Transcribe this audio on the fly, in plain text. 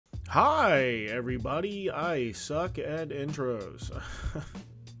Hi, everybody. I suck at intros.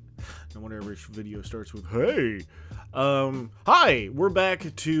 No wonder every video starts with, hey. Hi, we're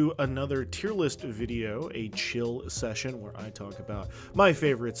back to another tier list video, a chill session where I talk about my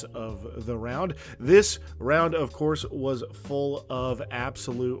favorites of the round. This round, of course, was full of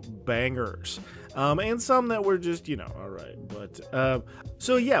absolute bangers. And some that were just, all right. But,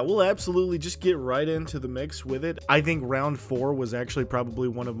 so yeah, we'll absolutely just get right into the mix with it. I think round 4 was actually probably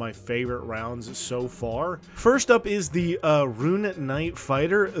one of my favorite rounds so far. First up is the Rune Knight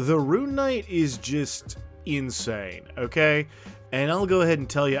fighter. The Rune Knight is just insane, okay? And I'll go ahead and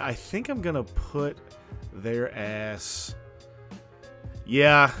tell you, I think I'm gonna put their ass...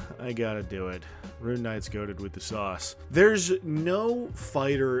 Yeah, I gotta do it. Rune Knight's goated with the sauce. There's no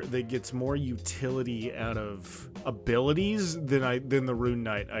fighter that gets more utility out of abilities than the Rune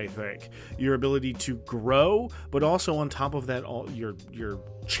Knight, I think. Your ability to grow, but also on top of that, all your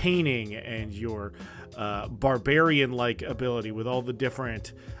chaining and your barbarian-like ability with all the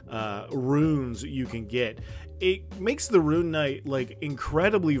different runes you can get. It makes the Rune Knight like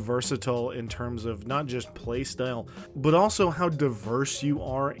incredibly versatile in terms of not just playstyle, but also how diverse you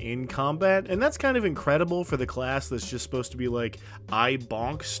are in combat. And that's kind of incredible for the class that's just supposed to be like, I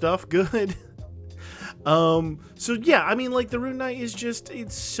bonk stuff good. So yeah, I mean, like, the Rune Knight is just,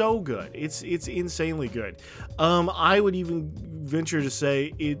 it's so good. It's insanely good. I would even venture to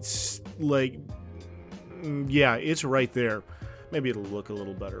say it's like, yeah, it's right there. Maybe it'll look a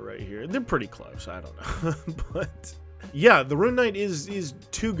little better right here. They're pretty close, I don't know. But yeah, the Rune Knight is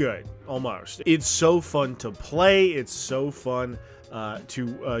too good, almost. It's so fun to play. It's so fun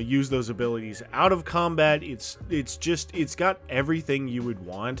to use those abilities out of combat. It's got everything you would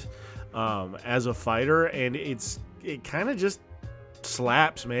want as a fighter, and it kind of just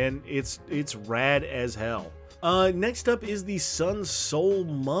slaps, man. It's rad as hell. Next up is the Sun Soul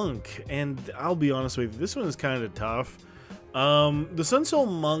Monk, and I'll be honest with you, this one is kind of tough. The Sun Soul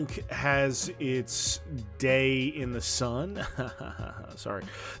Monk has its day in the sun. Sorry.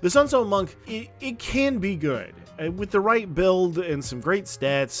 The Sun Soul Monk, it can be good. With the right build and some great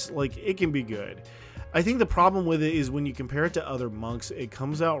stats, like, it can be good. I think the problem with it is when you compare it to other monks, it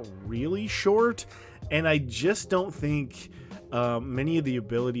comes out really short, and I just don't think many of the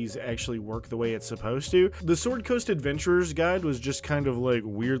abilities actually work the way it's supposed to. The Sword Coast Adventurer's Guide was just kind of like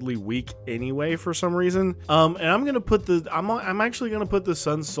weirdly weak anyway for some reason. And I'm gonna put I'm actually gonna put the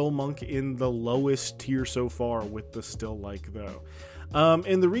Sun Soul Monk in the lowest tier so far with the still like though.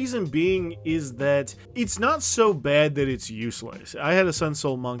 And the reason being is that it's not so bad that it's useless. I had a Sun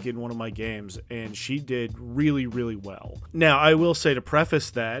Soul Monk in one of my games, and she did really, really well. Now, I will say, to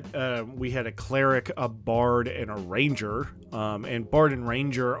preface that, we had a Cleric, a Bard, and a Ranger. And Bard and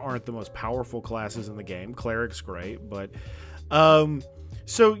Ranger aren't the most powerful classes in the game. Cleric's great, but...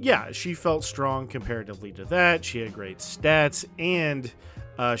 so, yeah, she felt strong comparatively to that. She had great stats, and...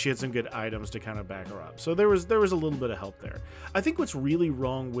 she had some good items to kind of back her up. So there was a little bit of help there. I think what's really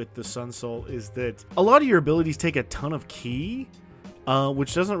wrong with the Sun Soul is that a lot of your abilities take a ton of ki,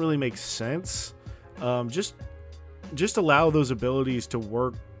 which doesn't really make sense. Just allow those abilities to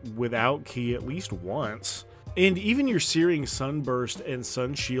work without ki at least once. And even your Searing Sunburst and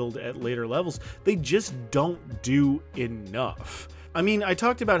Sun Shield at later levels, they just don't do enough. I mean, I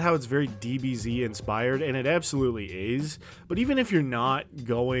talked about how it's very DBZ inspired, and it absolutely is. But even if you're not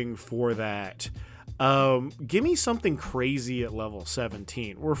going for that, give me something crazy at level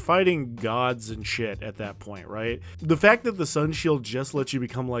 17. We're fighting gods and shit at that point, right? The fact that the Sun Shield just lets you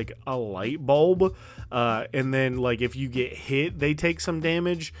become like a light bulb, and then like if you get hit, they take some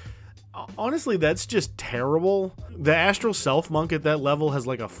damage. Honestly, that's just terrible. The Astral Self Monk at that level has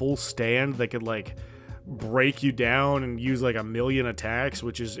like a full stand that could like break you down and use like 1,000,000 attacks,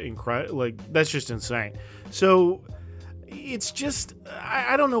 which is incredible. Like, that's just insane. So it's just,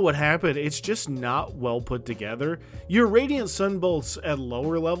 I don't know what happened. It's just not well put together. Your Radiant Sunbolts at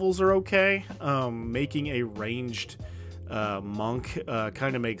lower levels are okay. Making a ranged monk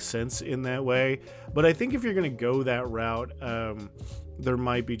kind of makes sense in that way, but I think if you're gonna go that route, there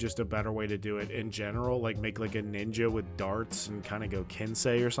might be just a better way to do it in general, like make like a ninja with darts and kind of go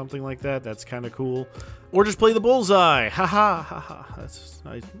Kensei or something like that. That's kind of cool. Or just play the bullseye. Haha, haha.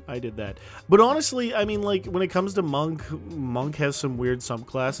 I did that. But honestly, I mean, like, when it comes to Monk has some weird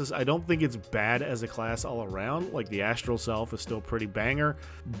subclasses. I don't think it's bad as a class all around. Like, the Astral Self is still pretty banger,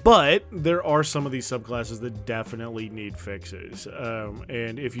 but there are some of these subclasses that definitely need fixes.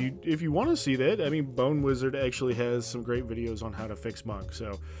 And if you want to see that, I mean, Bone Wizard actually has some great videos on how to fix Monk,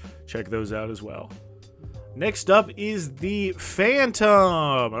 so check those out as well. Next up is the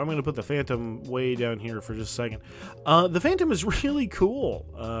Phantom. I'm going to put the Phantom way down here for just a second. The Phantom is really cool.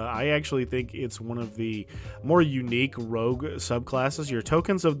 I actually think it's one of the more unique rogue subclasses. Your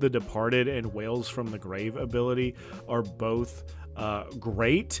Tokens of the Departed and Wails from the Grave ability are both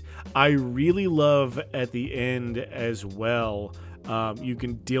great. I really love at the end as well. You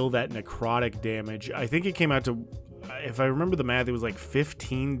can deal that necrotic damage. I think it came out to, if I remember the math, it was like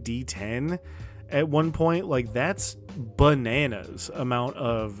 15 D10 at one point. Like, that's bananas amount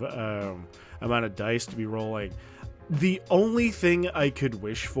of dice to be rolling. The only thing I could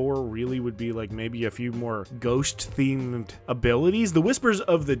wish for really would be like maybe a few more ghost themed abilities. The Whispers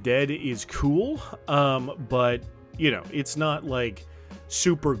of the Dead is cool, but you know, it's not like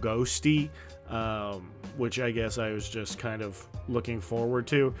super ghosty, which I guess I was just kind of looking forward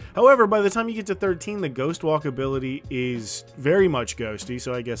to. However, by the time you get to 13, the Ghost Walk ability is very much ghosty,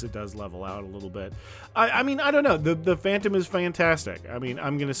 so I guess it does level out a little bit. I mean, I don't know. The Phantom is fantastic. I mean,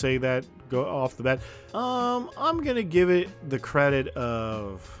 I'm gonna say that go off the bat. I'm gonna give it the credit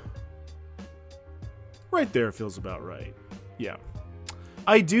of right there. Feels about right. Yeah.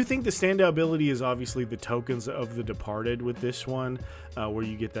 I do think the standout ability is obviously the Tokens of the Departed with this one, where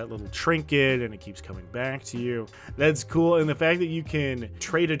you get that little trinket and it keeps coming back to you. That's cool. And the fact that you can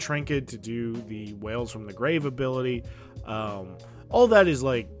trade a trinket to do the Wails from the Grave ability, all that is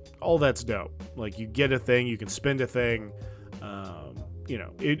like, all that's dope. Like, you get a thing, you can spend a thing, you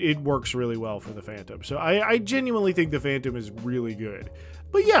know, it works really well for the Phantom. So I genuinely think the Phantom is really good.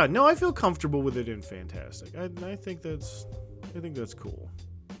 But yeah, no, I feel comfortable with it in Fantastic. I think that's cool.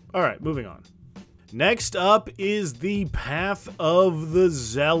 All right, moving on. Next up is the Path of the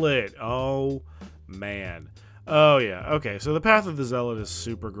Zealot. Oh, man. Oh, yeah. Okay, so the Path of the Zealot is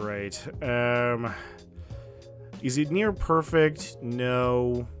super great. Is it near perfect?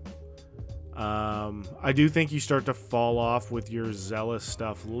 No. I do think you start to fall off with your Zealous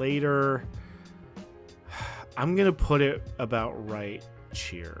stuff later. I'm going to put it about right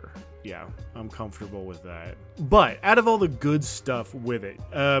here. Yeah, I'm comfortable with that. But out of all the good stuff with it,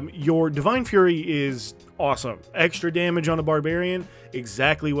 your Divine Fury is awesome. Extra damage on a Barbarian,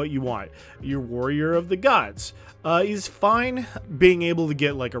 exactly what you want. Your Warrior of the Gods is fine. Being able to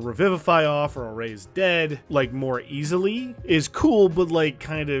get like a Revivify off or a Raise Dead like more easily is cool, but like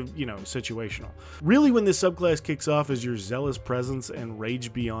kind of, you know, situational. Really, when this subclass kicks off is your Zealous Presence and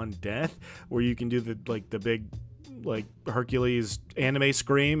Rage Beyond Death, where you can do the big like Hercules anime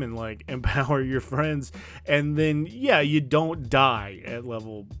scream and like empower your friends, and then yeah, you don't die at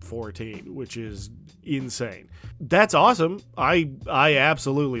level 14, which is insane. That's awesome. I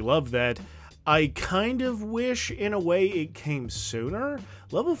absolutely love that. I kind of wish in a way it came sooner.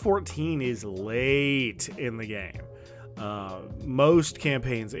 Level 14 is late in the game. Most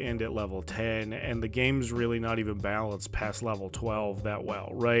campaigns end at level 10, and the game's really not even balanced past level 12 that well,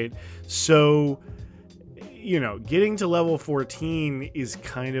 right? So, you know, getting to level 14 is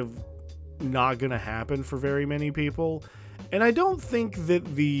kind of not going to happen for very many people. And I don't think that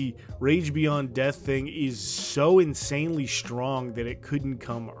the Rage Beyond Death thing is so insanely strong that it couldn't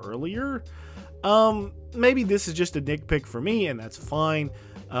come earlier. Maybe this is just a nitpick for me, and that's fine.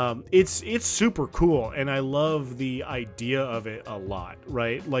 It's super cool, and I love the idea of it a lot,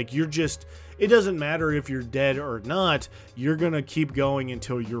 right? Like, you're just, it doesn't matter if you're dead or not, you're gonna keep going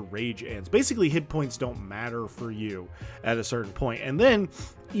until your rage ends. Basically, hit points don't matter for you at a certain point. And then,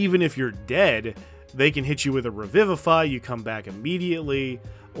 even if you're dead, they can hit you with a Revivify, you come back immediately,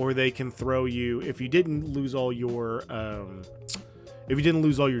 or they can throw you, if you didn't lose all your,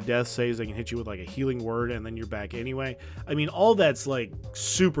 death saves, they can hit you with like a healing word and then you're back anyway. I mean, all that's like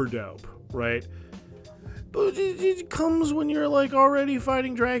super dope, right? But it comes when you're like already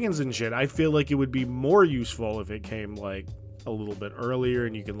fighting dragons and shit. I feel like it would be more useful if it came like a little bit earlier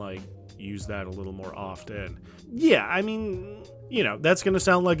and you can like use that a little more often. Yeah, I mean, you know, that's going to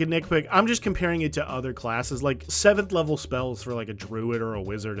sound like a nitpick. I'm just comparing it to other classes. Like 7th level spells for like a druid or a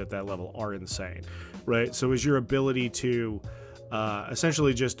wizard at that level are insane, right? So is your ability to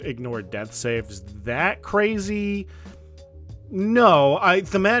essentially just ignore death saves that crazy? No,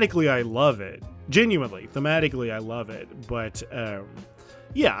 thematically I love it. Genuinely, thematically I love it. But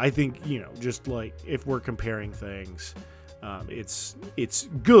yeah, I think, you know, just like if we're comparing things, it's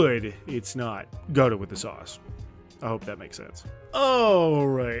good. It's not goated with the sauce. I hope that makes sense. All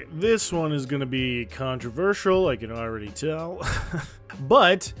right, this one is going to be controversial, I can already tell.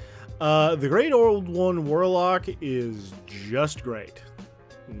 But the Great Old One Warlock is just great.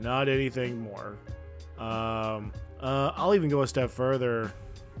 Not anything more. I'll even go a step further.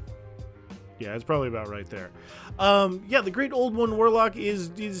 Yeah, it's probably about right there. Yeah, the Great Old One Warlock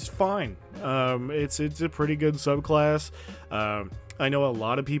is fine. It's a pretty good subclass. I know a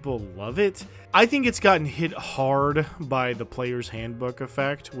lot of people love it. I think it's gotten hit hard by the player's handbook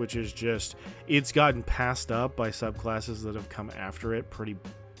effect, which is just, it's gotten passed up by subclasses that have come after it pretty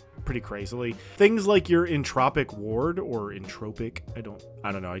crazily. Things like your entropic ward or entropic, I don't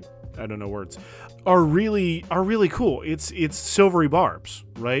know, I don't know words, are really cool. It's silvery barbs,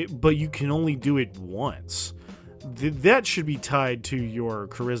 right? But you can only do it once. That should be tied to your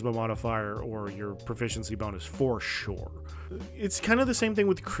charisma modifier or your proficiency bonus for sure. It's kind of the same thing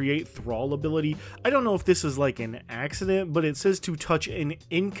with create thrall ability. I don't know if this is like an accident, but it says to touch an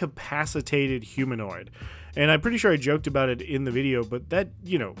incapacitated humanoid. And I'm pretty sure I joked about it in the video, but that,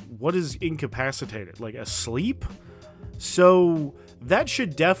 you know, what is incapacitated? Like asleep? So that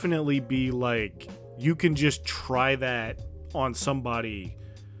should definitely be like, you can just try that on somebody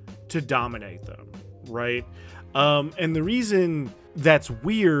to dominate them, right? And the reason that's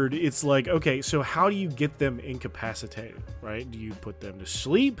weird, it's like, okay, so how do you get them incapacitated, right? Do you put them to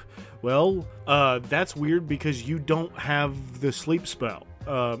sleep? Well, that's weird because you don't have the sleep spell.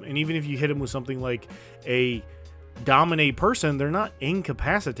 And even if you hit them with something like a dominate person, they're not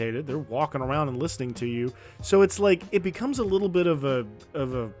incapacitated. They're walking around and listening to you. So it's like, it becomes a little bit of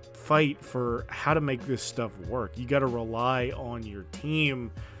a fight for how to make this stuff work. You got to rely on your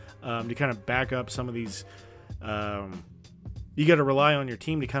team to kind of back up some of these you got to rely on your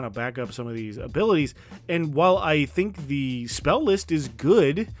team to kind of back up some of these abilities. And while I think the spell list is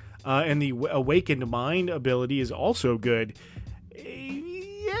good, and the Awakened Mind ability is also good, yeah,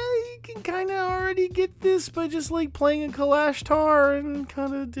 you can kind of already get this by just like playing a Kalash Tar and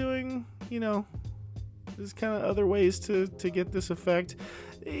kind of doing, you know, there's kind of other ways to get this effect.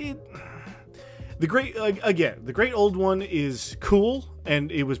 The Great Old One is cool,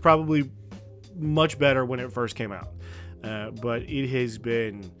 and it was probably much better when it first came out. But it has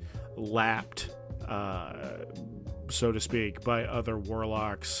been lapped, so to speak, by other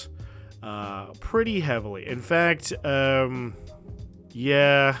warlocks pretty heavily. In fact,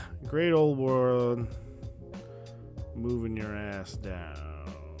 yeah, Great Old World, moving your ass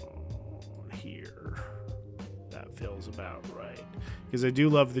down here. That feels about right. Because I do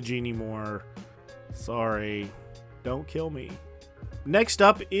love the genie more. Sorry, don't kill me. Next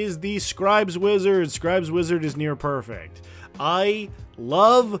up is the Scribe's Wizard. Scribe's Wizard is near perfect. I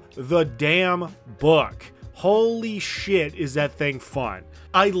love the damn book. Holy shit, is that thing fun.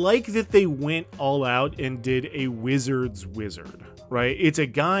 I like that they went all out and did a wizard's wizard, right? It's a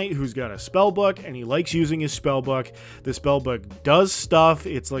guy who's got a spell book and he likes using his spell book. The spell book does stuff.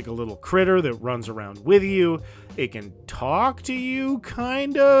 It's like a little critter that runs around with you. It can talk to you,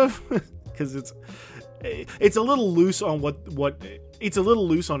 kind of, because it's a little loose on it's a little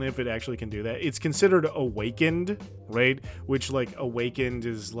loose on if it actually can do that. It's considered awakened, right? Which, like, awakened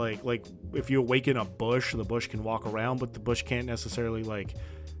is like if you awaken a bush, the bush can walk around, but the bush can't necessarily like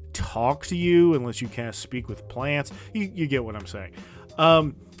talk to you unless you can't speak with plants. You get what I'm saying.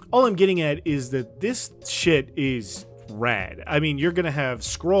 All I'm getting at is that this shit is rad. I mean, you're gonna have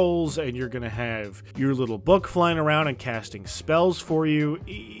scrolls and you're gonna have your little book flying around and casting spells for you.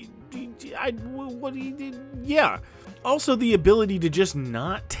 Yeah. Also, the ability to just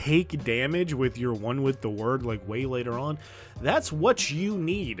not take damage with your one with the word, like, way later on. That's what you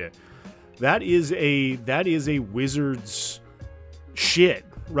need. That is a wizard's shit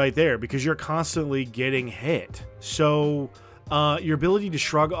right there, because you're constantly getting hit. So your ability to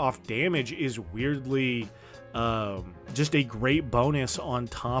shrug off damage is weirdly just a great bonus on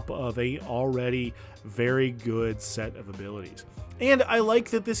top of a already very good set of abilities. And I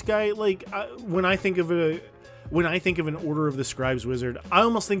like that this guy, like, when I think of an Order of the Scribe's Wizard, I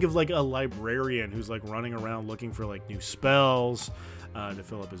almost think of like a librarian who's like running around looking for like new spells to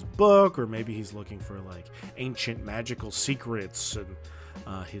fill up his book, or maybe he's looking for like ancient magical secrets, and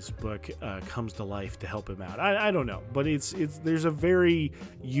his book comes to life to help him out. I don't know, but there's a very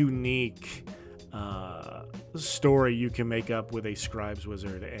unique story you can make up with a Scribe's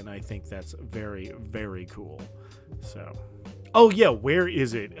Wizard, and I think that's very, very cool. So. Oh yeah, where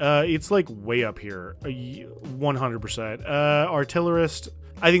is it? It's like way up here, 100%. Artillerist,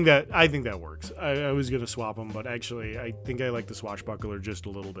 I think that works. I was gonna swap them, but actually, I think I like the Swashbuckler just a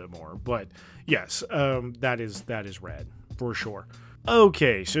little bit more. But yes, that is rad for sure.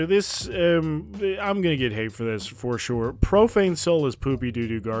 Okay, so this, I'm gonna get hate for this for sure. Profane Soul is poopy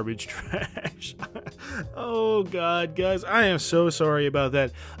doo-doo garbage trash. Oh god, guys, I am so sorry about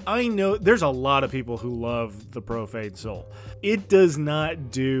that. I know there's a lot of people who love the Profane Soul. It does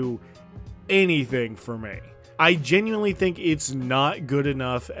not do anything for me. I genuinely think it's not good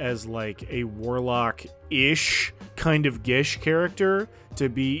enough as like a warlock-ish kind of Gish character to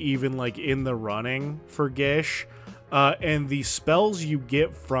be even like in the running for Gish. And the spells you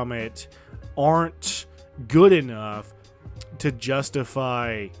get from it aren't good enough to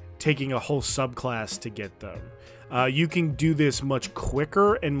justify taking a whole subclass to get them. You can do this much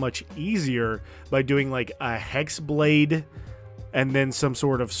quicker and much easier by doing like a Hexblade and then some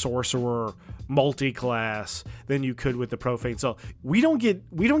sort of sorcerer multi-class than you could with the Profane Soul. We don't get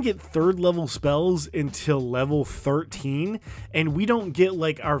 3rd level spells until level 13, and we don't get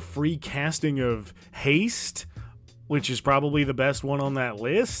like our free casting of Haste, which is probably the best one on that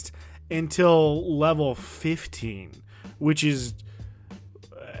list, until level 15, which is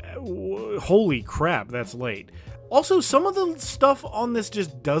holy crap, that's late. Also, some of the stuff on this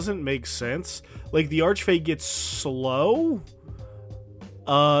just doesn't make sense. Like, the Archfey gets slow.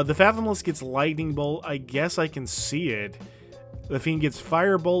 The Fathomless gets Lightning Bolt. I guess I can see it. The Fiend gets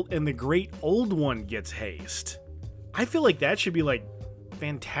Firebolt, and the Great Old One gets Haste. I feel like that should be, like,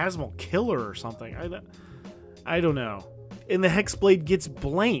 Phantasmal Killer or something. I don't know. And the Hexblade gets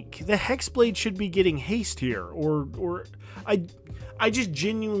Blank. The Hexblade should be getting Haste here. Or I just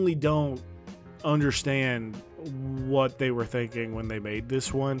genuinely don't understand what they were thinking when they made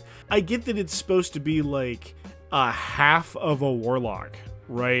this one. I get that it's supposed to be like a half of a warlock,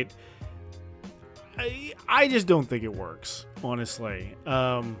 right? I just don't think it works, honestly.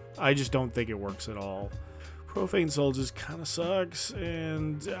 I just don't think it works at all. Profane Soul just kind of sucks,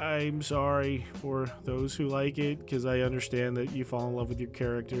 and I'm sorry for those who like it, because I understand that you fall in love with your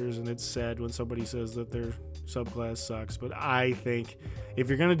characters, and it's sad when somebody says that their subclass sucks, but I think if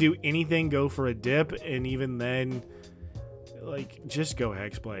you're going to do anything, go for a dip, and even then, like, just go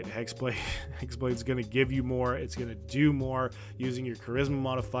Hexblade. Hexblade's going to give you more. It's going to do more. Using your charisma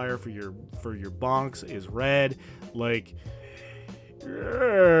modifier for your bonks is red. Like,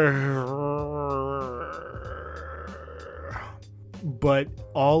 but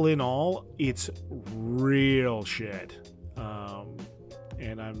all in all, it's real shit.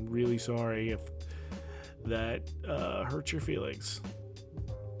 And I'm really sorry if that hurts your feelings.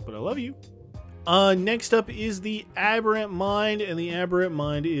 But I love you. Next up is the Aberrant Mind, and the Aberrant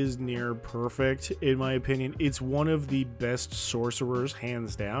Mind is near perfect, in my opinion. It's one of the best sorcerers,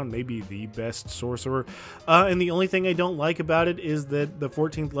 hands down, maybe the best sorcerer. And the only thing I don't like about it is that the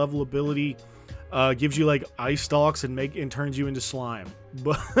 14th level ability gives you like ice stalks and turns you into slime.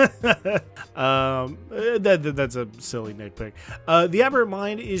 But that's a silly nitpick. The Aberrant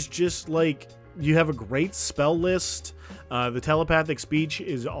Mind is just like, you have a great spell list. The telepathic speech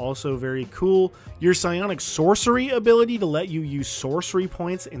is also very cool. Your psionic sorcery ability to let you use sorcery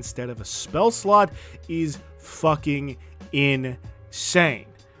points instead of a spell slot is fucking insane.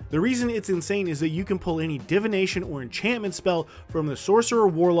 The reason it's insane is that you can pull any divination or enchantment spell from the sorcerer,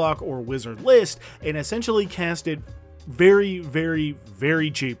 warlock, or wizard list and essentially cast it very, very,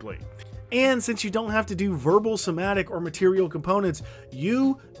 very cheaply. And since you don't have to do verbal, somatic, or material components,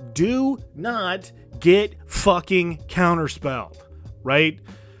 you do not get fucking counterspelled, right?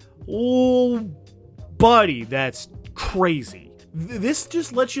 Oh, buddy, that's crazy. This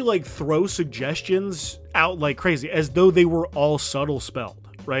just lets you like throw suggestions out like crazy, as though they were all subtle spelled,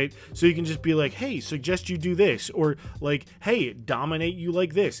 right? So you can just be like, hey, suggest you do this, or like, hey, dominate you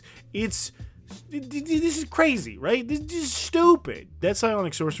like this. This is crazy, right? This is stupid. That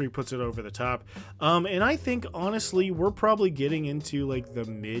psionic sorcery puts it over the top. And I think, honestly, we're probably getting into, like, the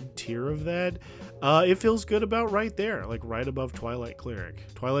mid-tier of that. It feels good about right there, like, right above Twilight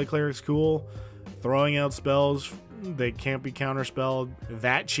Cleric. Twilight Cleric's cool. Throwing out spells, they can't be counterspelled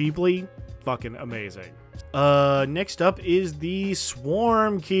that cheaply. Fucking amazing. Next up is the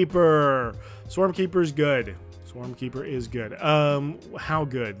Swarm Keeper. Swarm Keeper's good. Swarm Keeper is good. How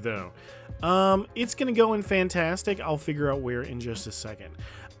good, though? It's gonna go in fantastic. I'll figure out where in just a second.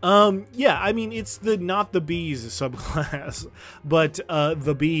 Yeah, I mean, it's the not the bees subclass, but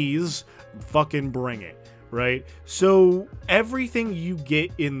the bees fucking bring it, right? So everything you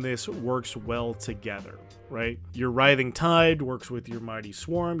get in this works well together, right? Your Writhing Tide works with your Mighty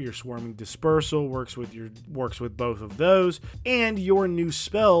Swarm, your Swarming Dispersal works with both of those, and your new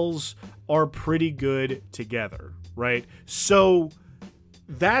spells are pretty good together, right? So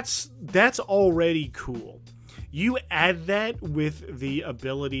that's already cool. You add that with the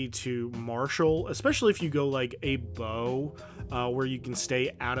ability to marshal, especially if you go like a bow, where you can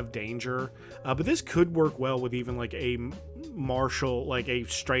stay out of danger. But this could work well with even like a marshal, like a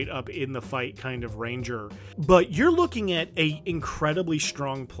straight up in the fight kind of ranger. But you're looking at a incredibly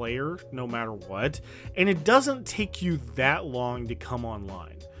strong player no matter what, and it doesn't take you that long to come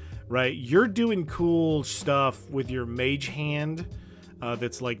online, right? You're doing cool stuff with your mage hand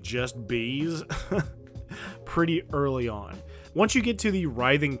that's like just bees pretty early on. Once you get to the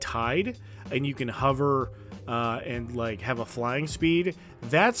Writhing Tide and you can hover and like have a flying speed,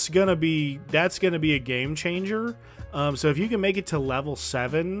 that's gonna be a game changer. So if you can make it to level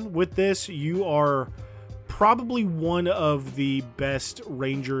 7 with this, you are probably one of the best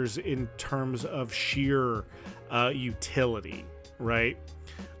rangers in terms of sheer utility, right?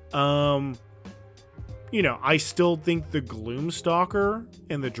 You know, I still think the Gloomstalker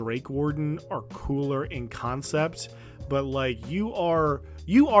and the Drake Warden are cooler in concept, but like you are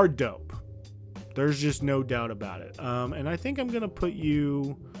dope. There's just no doubt about it. And I think I'm gonna put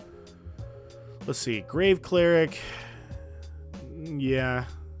you, let's see, Grave Cleric, yeah,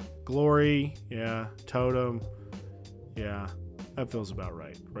 Glory, yeah, Totem, yeah, that feels about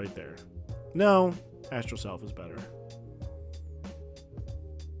right there. No, Astral Self is better.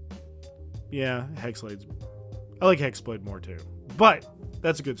 Yeah, Hexblade's, I like Hexblade more too, but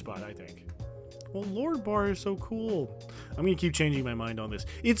that's a good spot, I think. Well, Lord Bar is so cool. I'm gonna keep changing my mind on this.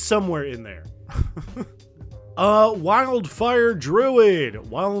 It's somewhere in there. Wildfire Druid.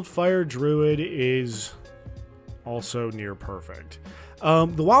 Wildfire Druid is also near perfect.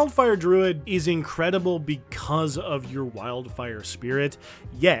 The Wildfire Druid is incredible because of your Wildfire Spirit.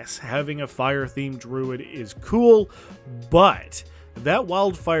 Yes, having a fire-themed Druid is cool, but that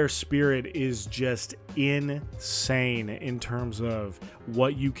Wildfire Spirit is just insane in terms of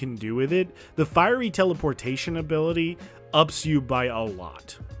what you can do with it. The fiery teleportation ability ups you by a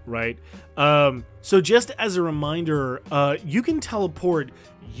lot, right? So just as a reminder, you can teleport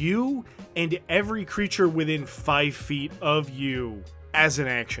you and every creature within 5 feet of you as an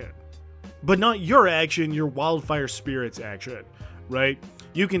action. But not your action, your Wildfire Spirit's action, right?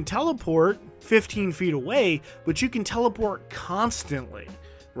 You can teleport 15 feet away, but you can teleport constantly,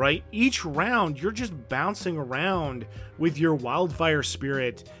 right? Each round, you're just bouncing around with your Wildfire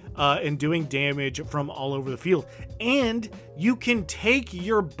Spirit and doing damage from all over the field. And you can take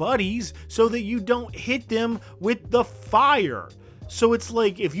your buddies so that you don't hit them with the fire. So it's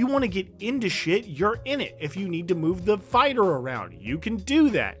like, if you want to get into shit, you're in it. If you need to move the fighter around, you can do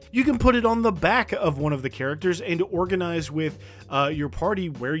that. You can put it on the back of one of the characters and organize with your party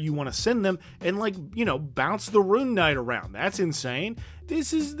where you want to send them and, like, you know, bounce the Rune Knight around. That's insane.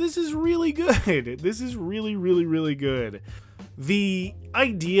 This is really good. This is really, really, really good. The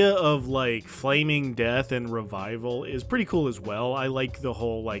idea of, like, flaming death and revival is pretty cool as well. I like the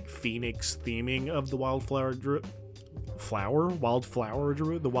whole, like, Phoenix theming of the Wildfire Druid.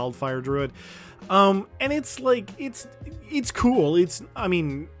 The Wildfire Druid. And it's like, it's cool. I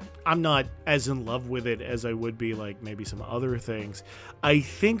mean, I'm not as in love with it as I would be like maybe some other things. I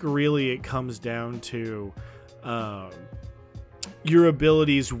think really it comes down to your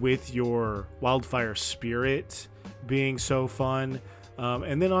abilities with your Wildfire Spirit being so fun.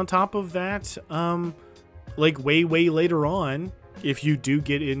 And then on top of that, like way later on, if you do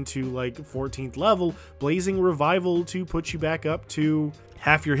get into like 14th level, Blazing Revival to put you back up to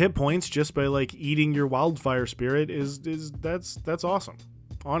half your hit points just by like eating your Wildfire Spirit that's awesome,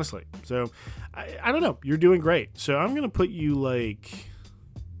 honestly. So I don't know, you're doing great. So I'm gonna put you like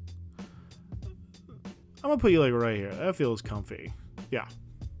right here. That feels comfy. Yeah,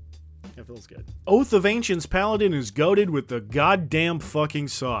 that feels good. Oath of Ancients Paladin is goated with the goddamn fucking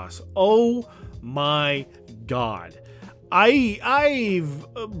sauce. Oh my god. I've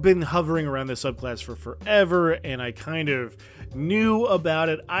been hovering around this subclass for forever, and I kind of knew about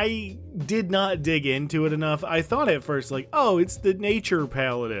it. I did not dig into it enough. I thought at first, like, oh, it's the nature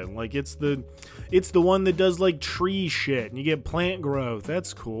paladin. Like, it's the one that does, like, tree shit, and you get plant growth.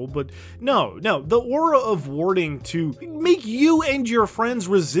 That's cool. But no, the aura of warding to make you and your friends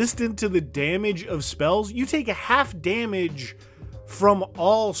resistant to the damage of spells. You take a half damage from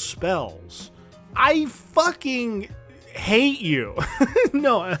all spells. I fucking hate you.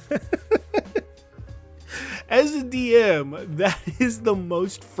 No. As a DM, that is the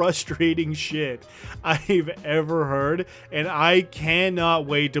most frustrating shit I've ever heard, and I cannot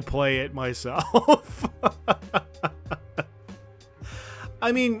wait to play it myself.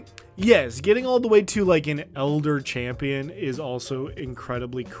 I mean, yes, getting all the way to like an Elder Champion is also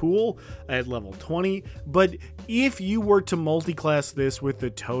incredibly cool at level 20, but if you were to multi-class this with the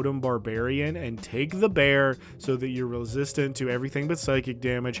Totem Barbarian and take the Bear so that you're resistant to everything but psychic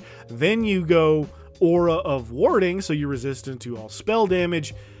damage, then you go Aura of Warding so you're resistant to all spell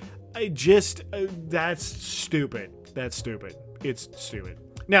damage, that's stupid. That's stupid. It's stupid.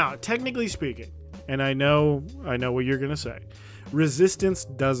 Now, technically speaking, and I know what you're gonna say, resistance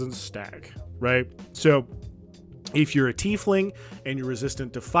doesn't stack, right? So If you're a tiefling and you're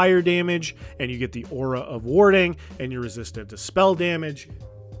resistant to fire damage and you get the aura of warding and you're resistant to spell damage,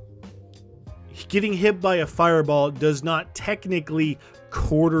 getting hit by a fireball does not technically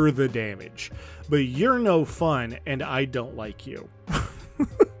quarter the damage. But you're no fun and I don't like you.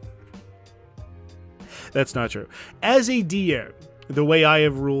 That's not true. As a DM, the way I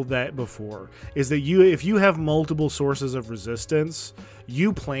have ruled that before is that if you have multiple sources of resistance,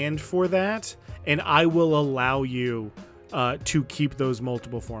 you planned for that, and I will allow you to keep those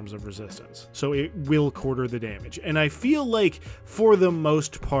multiple forms of resistance. So it will quarter the damage. And I feel like, for the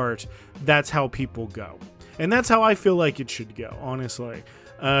most part, that's how people go. And that's how I feel like it should go, honestly.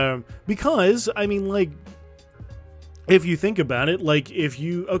 Because, I mean, like, if you think about it, like, if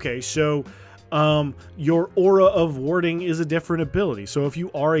you... Okay, so... your aura of warding is a different ability. So if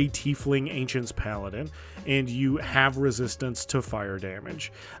you are a tiefling ancient's paladin and you have resistance to fire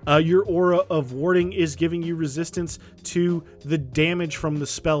damage, your aura of warding is giving you resistance to the damage from the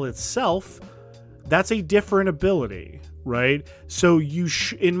spell itself. That's a different ability, right? So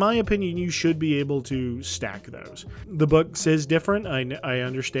in my opinion, you should be able to stack those. The book says different. I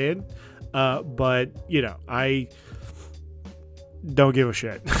understand. But you know, I don't give a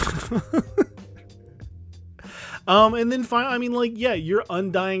shit. And then finally, I mean, like, yeah, your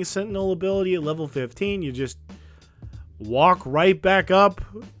Undying Sentinel ability at level 15, you just walk right back up,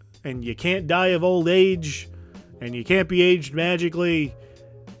 and you can't die of old age, and you can't be aged magically.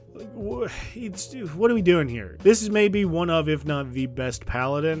 What are we doing here? This is maybe one of, if not the best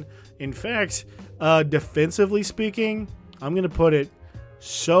paladin. In fact, defensively speaking, I'm going to put it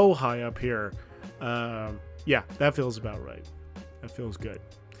so high up here. Yeah, that feels about right. That feels good.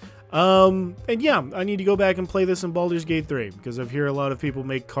 And yeah, I need to go back and play this in Baldur's Gate 3, because I've heard a lot of people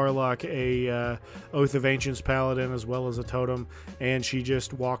make Karlach a Oath of Ancients paladin as well as a totem, and she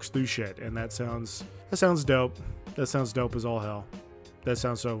just walks through shit, and that sounds dope. That sounds dope as all hell. That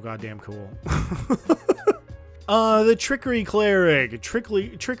sounds so goddamn cool. The Trickery Cleric.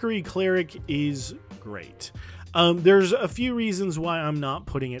 Trickery Cleric is great. There's a few reasons why I'm not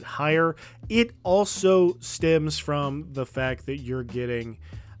putting it higher. It also stems from the fact that you're getting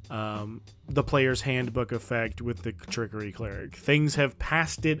the player's handbook effect with the Trickery Cleric. Things have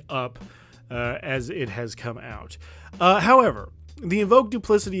passed it up as it has come out. However, the Invoke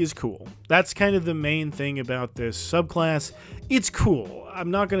Duplicity is cool. That's kind of the main thing about this subclass. It's cool. I'm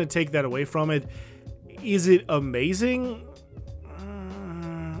not going to take that away from it. Is it amazing?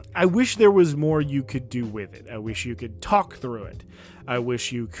 I wish there was more you could do with it. I wish you could talk through it. I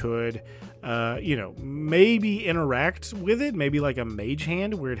wish you could, you know, maybe interact with it. Maybe like a mage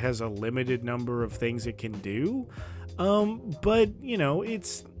hand where it has a limited number of things it can do. But, you know,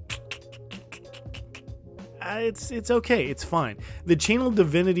 it's okay. It's fine. The Channel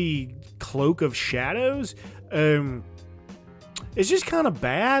Divinity Cloak of Shadows, it's just kind of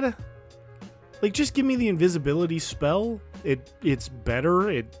bad. Like, just give me the invisibility spell. It's better.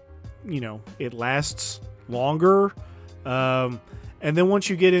 It lasts longer. And then once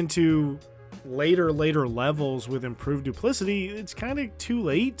you get into later levels with improved duplicity, it's kind of too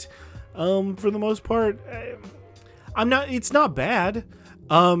late. For the most part, it's not bad.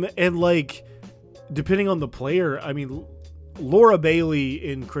 And like, depending on the player, I mean, Laura Bailey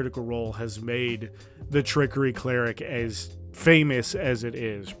in Critical Role has made the Trickery Cleric as famous as it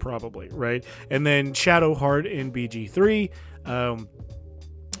is, probably, right? And then Shadowheart in BG3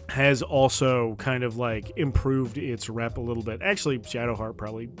 has also kind of like improved its rep a little bit. Actually, Shadowheart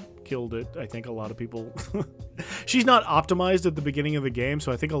probably killed it. I think a lot of people... She's not optimized at the beginning of the game,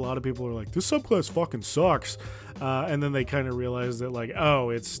 so I think a lot of people are like, this subclass fucking sucks. And then they kind of realize that, like, oh,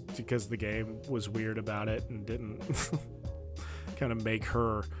 it's because the game was weird about it and didn't kind of make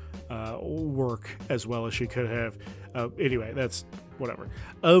her work as well as she could have. Anyway, that's whatever.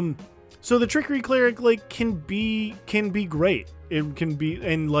 So the Trickery Cleric, like, can be great. It can be,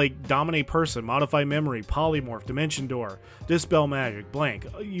 and like, Dominate Person, Modify Memory, Polymorph, Dimension Door, Dispel Magic, Blank.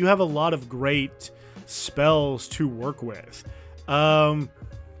 You have a lot of great spells to work with. I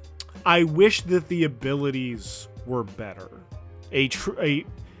wish that the abilities were better. A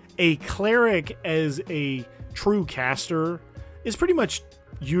cleric as a true caster is pretty much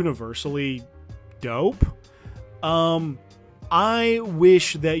universally dope. I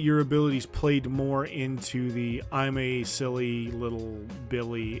wish that your abilities played more into the I'm a silly little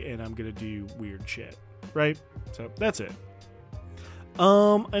Billy and I'm gonna do weird shit, right? So that's it.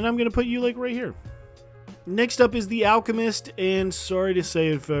 And I'm gonna put you like right here. Next up is the Alchemist, and sorry to say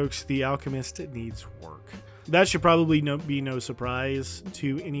it, folks, the Alchemist needs work. That should probably be no surprise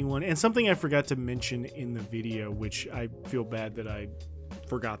to anyone, and something I forgot to mention in the video, which I feel bad that I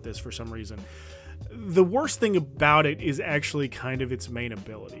forgot this for some reason. The worst thing about it is actually kind of its main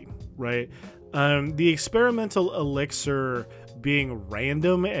ability, right? The experimental elixir being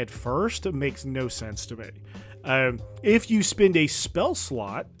random at first makes no sense to me. If you spend a spell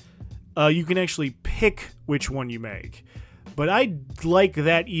slot, you can actually pick which one you make. But I like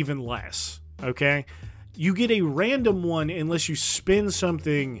that even less, okay? You get a random one unless you spend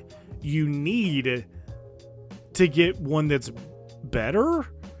something you need to get one that's better?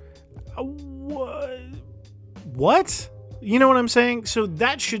 What? You know what I'm saying? So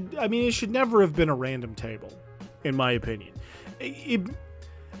that should, I mean, it should never have been a random table, in my opinion.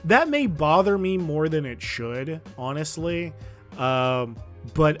 That may bother me more than it should, honestly.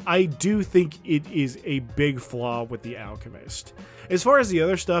 But I do think it is a big flaw with the Alchemist. As far as the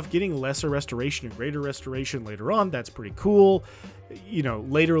other stuff, getting lesser restoration and greater restoration later on, that's pretty cool. You know,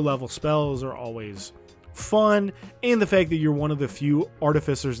 later level spells are always fun, and the fact that you're one of the few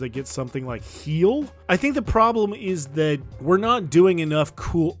artificers that gets something like heal. I think the problem is that we're not doing enough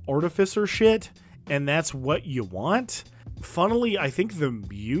cool artificer shit, and that's what you want. Funnily, I think the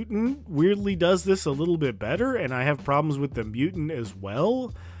mutant weirdly does this a little bit better, and I have problems with the mutant as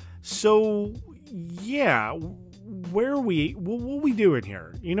well. So, yeah, what are we doing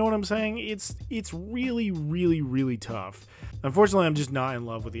here? You know what I'm saying? It's really, really, really tough. Unfortunately, I'm just not in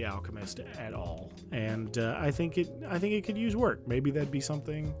love with the Alchemist at all, and I think it could use work. Maybe that'd be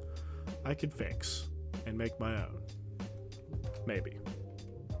something I could fix and make my own. Maybe.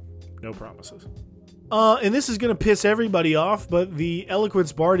 No promises. And this is going to piss everybody off, but the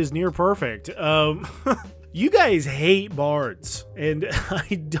Eloquence Bard is near perfect. You guys hate bards, and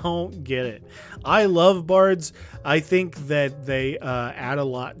I don't get it. I love bards. I think that they add a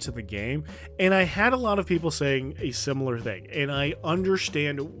lot to the game, and I had a lot of people saying a similar thing, and I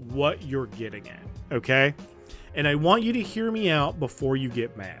understand what you're getting at, okay? And I want you to hear me out before you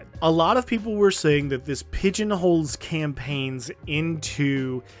get mad. A lot of people were saying that this pigeonholes campaigns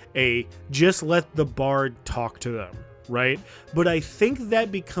into a just let the bard talk to them, right? But I think that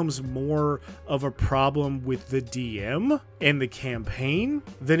becomes more of a problem with the DM and the campaign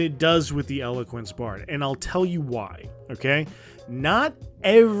than it does with the Eloquence Bard. And I'll tell you why, okay? Not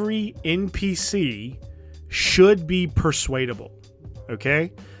every NPC should be persuadable,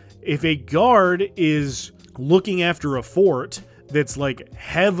 okay? If a guard is looking after a fort that's like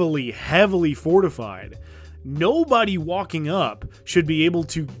heavily fortified, nobody walking up should be able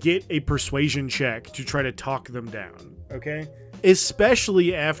to get a persuasion check to try to talk them down, okay?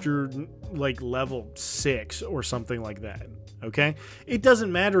 Especially after like level 6 or something like that, okay? It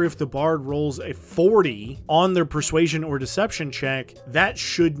doesn't matter if the bard rolls a 40 on their persuasion or deception check, that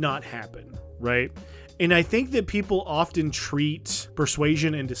should not happen, right? And I think that people often treat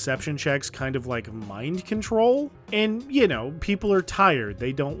persuasion and deception checks kind of like mind control. And, you know, people are tired.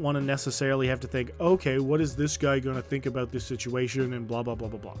 They don't want to necessarily have to think, okay, what is this guy going to think about this situation and blah, blah, blah,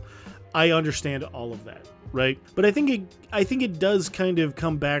 blah, blah. I understand all of that, right? But I think it does kind of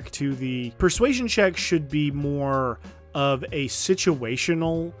come back to the persuasion check should be more of a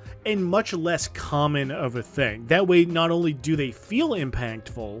situational and much less common of a thing. That way, not only do they feel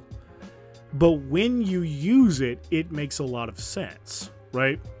impactful, but when you use it, it makes a lot of sense,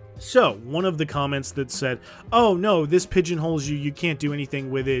 right? So, one of the comments that said, oh no, this pigeonholes you, you can't do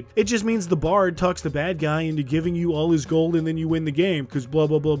anything with it. It just means the bard talks the bad guy into giving you all his gold and then you win the game because blah,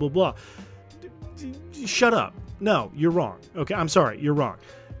 blah, blah, blah, blah. Shut up. No, you're wrong. Okay, I'm sorry, you're wrong.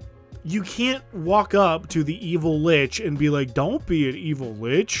 You can't walk up to the evil lich and be like, don't be an evil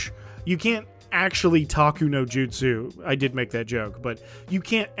lich. You can't actually Taku no Jutsu. I did make that joke, but you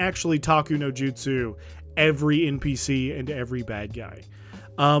can't actually Taku no Jutsu every NPC and every bad guy.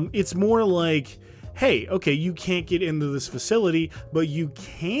 It's more like, hey, okay, you can't get into this facility, but you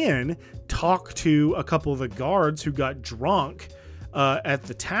can talk to a couple of the guards who got drunk at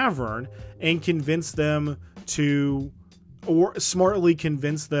the tavern and convince them to, or smartly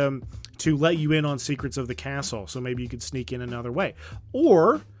convince them to let you in on secrets of the castle. So maybe you could sneak in another way.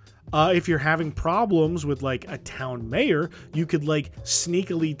 Or if you're having problems with like a town mayor, you could like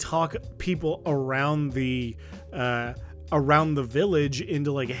sneakily talk people around the village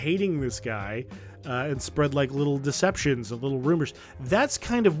into like hating this guy and spread like little deceptions and little rumors. That's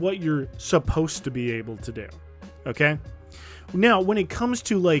kind of what you're supposed to be able to do. Okay. Now, when it comes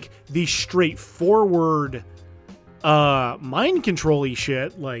to like the straightforward mind control-y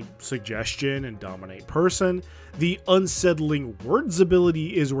shit like suggestion and dominate person, the unsettling words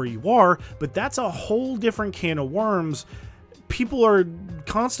ability is where you are, but that's a whole different can of worms. People are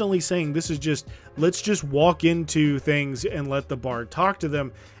constantly saying this is just, let's just walk into things and let the bard talk to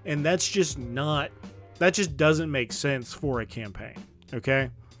them, and that's just not, that just doesn't make sense for a campaign, okay?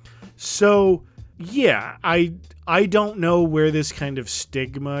 So yeah, I don't know where this kind of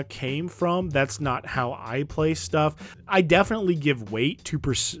stigma came from. That's not how I play stuff. I definitely give weight to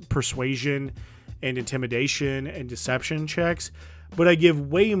persuasion and intimidation and deception checks, but I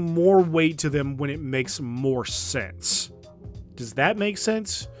give way more weight to them when it makes more sense. Does that make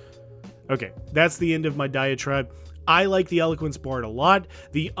sense? Okay, that's the end of my diatribe. I like the Eloquence Bard a lot.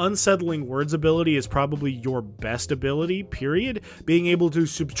 The Unsettling Words ability is probably your best ability, period. Being able to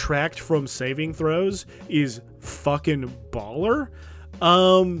subtract from saving throws is fucking baller.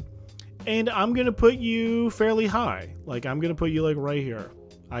 And I'm going to put you fairly high. Like, I'm going to put you, like, right here.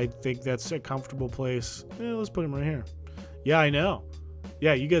 I think that's a comfortable place. Let's put him right here. Yeah, I know.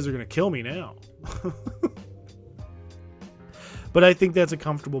 Yeah, you guys are going to kill me now. But I think that's a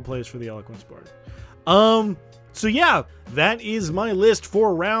comfortable place for the Eloquence Bard. So yeah, that is my list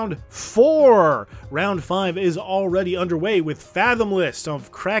for round 4. Round 5 is already underway with Fathom List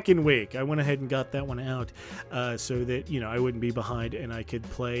of Kraken Wake. I went ahead and got that one out so that, you know, I wouldn't be behind and I could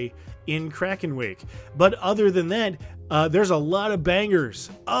play in Kraken Wake. But other than that, there's a lot of bangers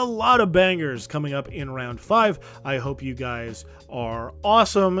coming up in round 5. I hope you guys are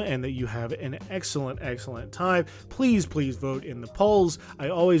awesome and that you have an excellent time. Please vote in the polls. I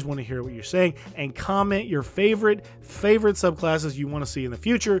always want to hear what you're saying, and comment your favorite subclasses you want to see in the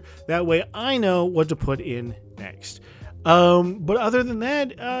future. That way I know what to put in next. But other than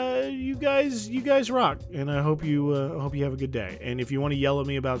that, you guys rock, and I hope you have a good day. And if you want to yell at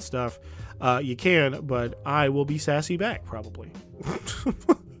me about stuff, you can, but I will be sassy back probably.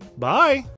 Bye.